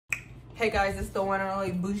Hey guys, it's the one and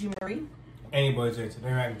only Bougie Marie. Hey boys, today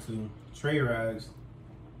we're acting to Trey rides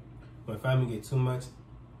when family get too much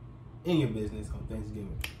in your business on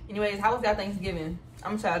Thanksgiving. Anyways, how was that Thanksgiving?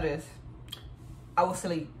 I'm gonna tell you this. I was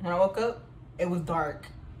asleep. When I woke up, it was dark.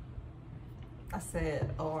 I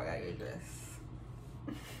said, oh, I gotta get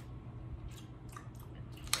dressed.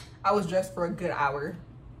 I was dressed for a good hour.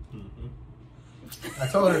 I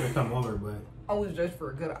told her to come over, but I was dressed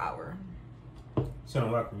for a good hour. she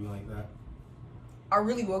don't work for me like that. I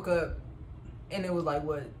really woke up and it was like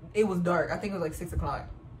what? It was dark. I think it was like 6 o'clock.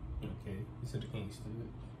 Okay, you said you can't stupid.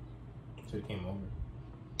 Should have came over.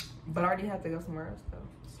 But I already had to go somewhere else though.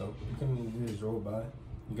 So you just drove by.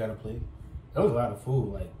 You got a plate. That was a lot of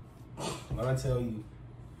food. Like when I tell you,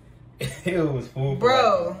 it was food.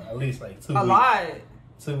 Bro, like, at least like 2 a weeks. lot.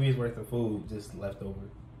 2 weeks worth of food just left over.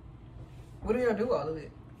 What are you gonna do with all of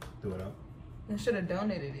it? Do it up. You should have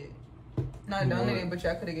donated it. Not donated, but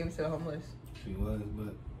y'all could have given it to the homeless. She was,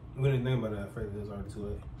 but we didn't think about that at first. It was already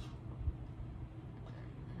too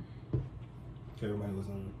late. Everybody was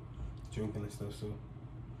drinking and stuff, so.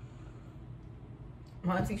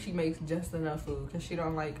 My auntie, she makes just enough food because she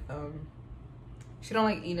don't like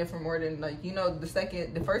eating it for more than like, you know, the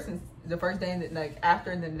first day and like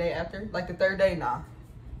after and then the day after, like the third day, nah.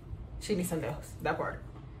 She needs something else. That part.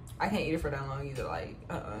 I can't eat it for that long either. Like,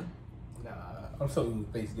 Nah, I'm still eating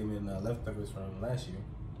Thanksgiving leftovers from last year.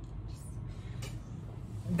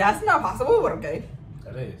 That's not possible, but okay.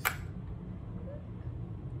 That is.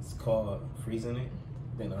 It's called freezing it,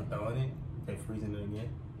 then unthawing it, then freezing it again,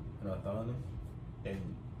 and unthawing it.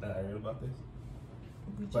 And I heard about this.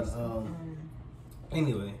 But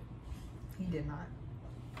anyway. He did not.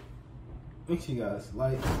 Make sure you guys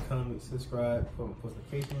like, comment, subscribe, put on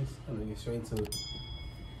notifications, and then get straight to it.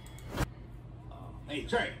 Hey,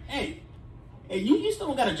 Trey, hey, you still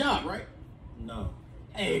don't got a job, right? No.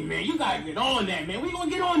 Hey, man, you gotta get on that, man. We gonna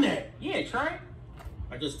get on that. Yeah, Trey.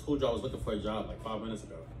 I just told you I was looking for a job like 5 minutes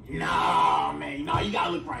ago. Nah, man, nah, you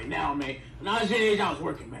gotta look right now, man. When I was your age, I was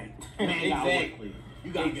working, man. Man, Exactly.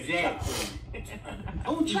 You gotta get a job.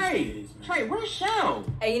 Oh, Trey, where's Shell?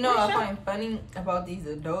 Hey, you know what I find funny about these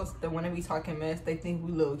adults that when they be talking mess, they think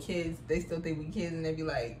we little kids. They still think we kids, and they be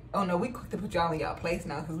like, "Oh no, we quick to put y'all in y'all place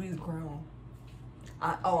now because we's grown."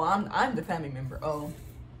 I'm the family member. Oh.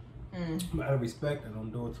 Out of respect, I don't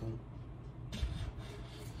do it to him.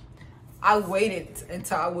 I waited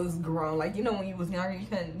until I was grown. Like, you know, when you was younger,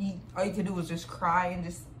 all you could do was just cry and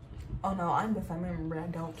just, oh no, I'm the family member. I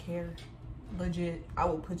don't care. Legit, I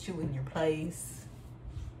will put you in your place.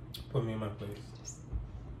 Put me in my place.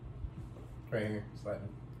 Right here, slightly.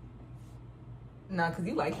 Nah, cause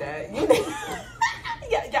you like that.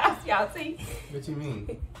 Y'all see? What you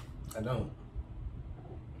mean? I don't.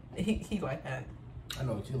 He like that. I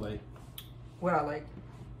know what you like. What I like?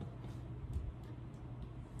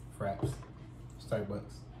 Fraps. Starbucks.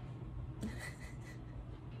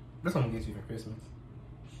 That's what I'm gonna get you for Christmas.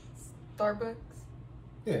 Starbucks?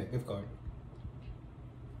 Yeah, gift card.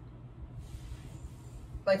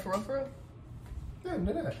 Like for real, for real? Yeah,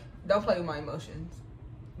 do that. Don't play with my emotions.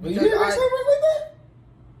 But you didn't like something like that?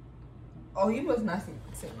 Oh, he was not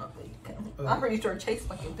saying nothing. I'm pretty sure Chase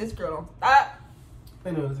fucking this girl don't stop.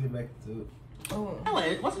 Anyway, let's get back to it. Oh.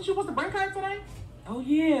 Ellen, wasn't you supposed to bring her today? Oh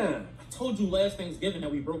yeah. I told you last Thanksgiving that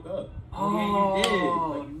we broke up. Oh, yeah,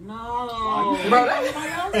 you did. No.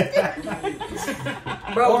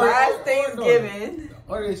 Bro, last Thanksgiving.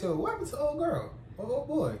 Or they show, what happened to old girl? Or old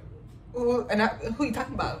boy? Who you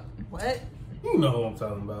talking about? What? You know who I'm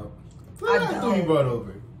talking about. I Who you don't. brought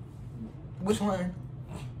over? Which one?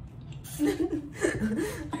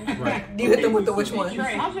 Right. You hit them with the which one?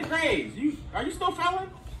 Trey, how's your grades? Are you still failing?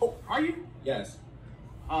 Oh, are you? Yes.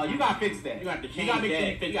 Oh, you gotta fix that. You got to change gotta make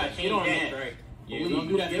that. sure You got to Get change on that, that. right? Yeah, Please, we don't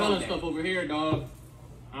do that get on felon that. stuff over here, dog.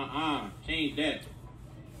 Change that.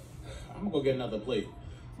 I'm gonna go get another plate.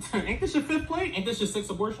 Ain't this your 5th plate? Ain't this your 6th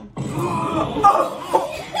abortion?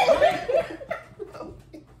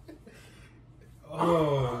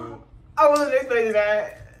 Oh. I wasn't expecting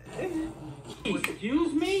that.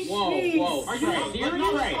 Excuse me? Whoa. Are you Trey,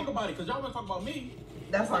 serious? let's talk about it, because y'all want to talk about me.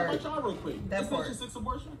 That's Let's talk hard. about y'all real quick. That Is part. this your 6th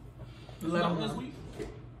abortion? Let Is it them out this know. week?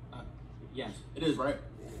 Yes. It is, right?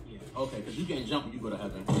 Yeah. Okay, because you getting jumped when you go to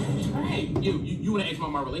heaven. Hey, you want to ask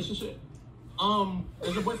about my relationship?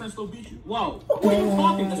 Does your boyfriend still beat you? Whoa. Who are you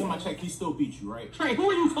talking That's to? in my check. He still beat you, right? Trey, who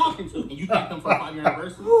are you talking to? And you thank him for a 5-year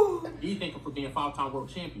anniversary? You thank him for being a 5-time world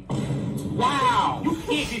champion? Wow. You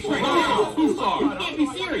can't be Trey. Wow. You can't be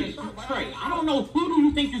serious. Trey, I don't know who do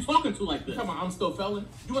you think you're talking to like this? Come on, I'm still felon.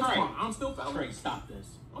 You want to Trey. come on? I'm still felon. Trey, stop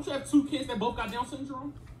this. Don't you have 2 kids that both got Down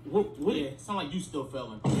syndrome? What? Yeah, sound like you still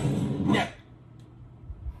felon. Yeah.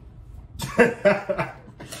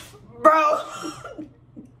 Bro.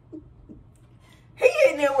 He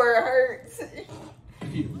hitting it where it hurts.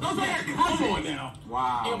 Come on now.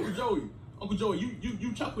 Wow. Hey, Uncle Joey,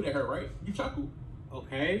 you chuckled at her, right? You chuckled?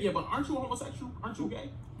 Okay. Yeah, but aren't you a homosexual? Aren't you gay?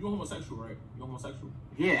 You're a homosexual, right? You're a homosexual.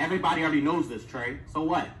 Yeah, everybody already knows this, Trey. So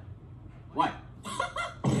what? What?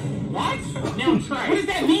 What? Now, Trey. What does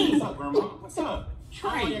that mean? What's up, Grandma? What's up?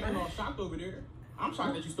 Trey. You're acting all shocked over there. I'm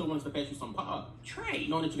shocked that you still want us to pass you some pod. Trey.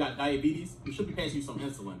 Knowing that you got diabetes, we should be passing you some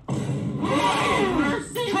insulin. Trey.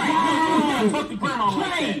 Talk to Grandma like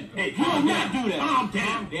that. Hey, you will not do that. Calm down.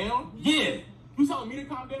 Calm down? Yeah. You telling me to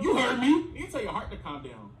calm down? You heard me. You didn't tell your heart to calm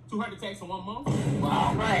down. 2 heart attacks in 1 month?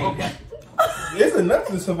 Wow. Right. Okay. It's enough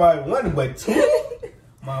to survive 1, but 2?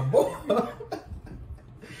 My boy.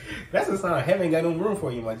 That's a sign I haven't got no room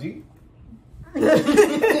for you, my G.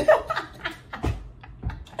 Hey,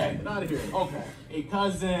 get out of here. Okay. Hey,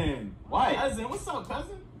 cousin. What? Cousin, what's up,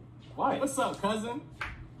 cousin? What? What's up, cousin?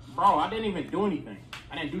 Bro, I didn't even do anything.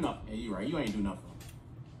 I didn't do nothing. Yeah, you right. You ain't do nothing.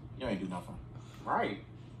 You ain't do nothing. Right.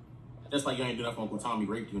 Just like you ain't do nothing Uncle Tommy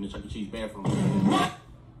raped you in the Chuck E. Cheese bathroom. What?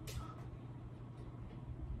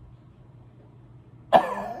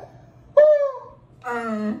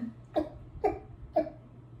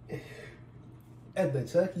 At the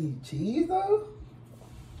Chuck E. Cheese, though?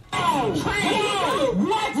 Oh, Trey!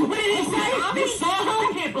 What? What did he say? You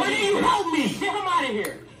saw him? Why didn't you help me? Get him out of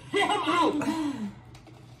here. Get him out.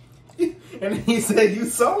 And he said, you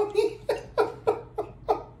saw me?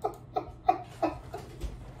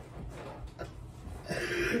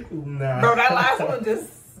 Nah. Bro, that last one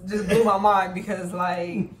just blew my mind because,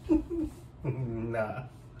 like, Nah.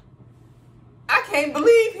 I can't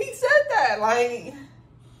believe he said that. Like,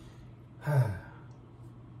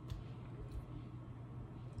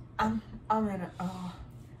 I'm in a,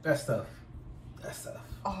 That's tough. That's tough.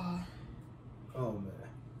 oh, Oh, man.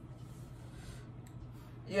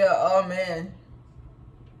 yeah, oh, man.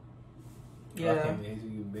 I Yeah, can't believe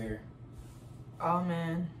you bear. oh,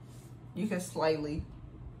 man. You can slightly.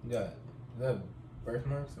 Yeah. Is that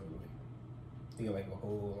birthmarks or like, you got like a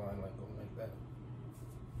whole line like going like that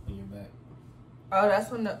in your back? Oh, that's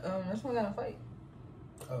when we got to fight.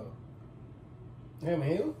 Oh. You haven't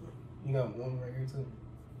healed? You got one right here too.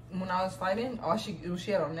 When I was fighting,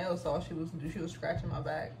 she had on nails, so all she was scratching my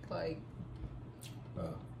back, like.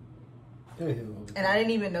 Oh. It'll heal over And I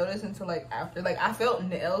didn't even notice until like after, like I felt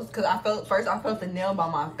nails because I felt the nail by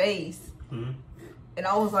my face, Mm-hmm. and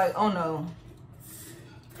I was like, oh no.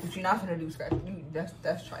 But you're not gonna do scratch.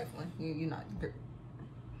 That's trifling. You're not.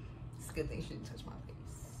 It's a good thing she didn't touch my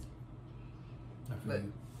face. But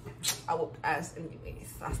I will ask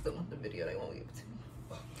anyways. I still want the video. They won't give it to me.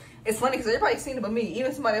 It's funny because everybody's seen it but me.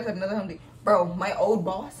 Even somebody else had another home. Bro, my old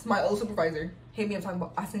boss, my old supervisor, hit me up talking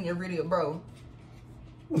about, I seen your video, bro.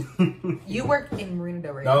 You work in Marina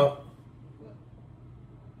Del Rey. No.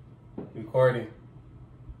 Recording.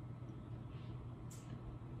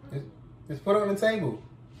 Just put it on the table.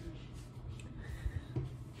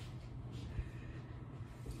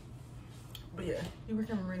 But yeah, you work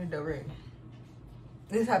in Marina Del Rey.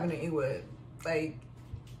 This happened in Inglewood. Like,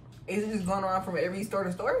 is it just going around from every store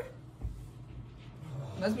to store?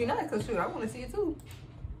 Must be nice, because shoot, I want to see it too.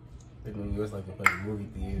 They're doing yours like a fucking movie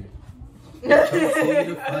theater.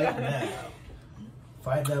 Continue to fight now.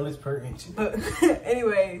 $5 per inch. But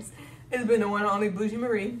anyways, it's been the one and only Bougie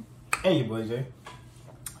Marie. And your boy Jay.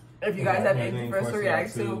 If you guys have anything for us to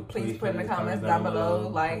react to, please put in the comments down below.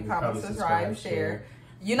 Like, comment, subscribe, share.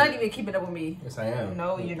 You're not even keeping up with me. Yes, I am.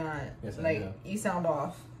 No, you're not. Yes, I like, am. you sound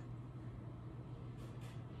off.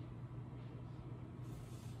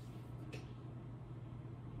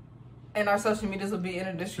 And our social medias will be in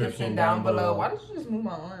the description down below. Why did you just move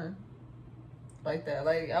my arm like that?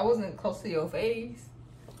 Like, I wasn't close to your face.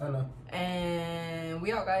 I know. And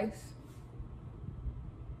we out, guys.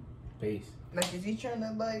 Peace. Like, is he trying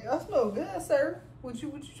to, like, I smell good, sir? What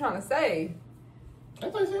you trying to say? I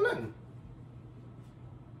thought you said nothing.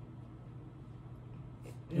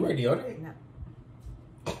 You wear deodorant?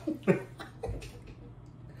 No.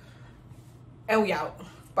 And we out.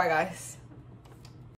 Bye, guys.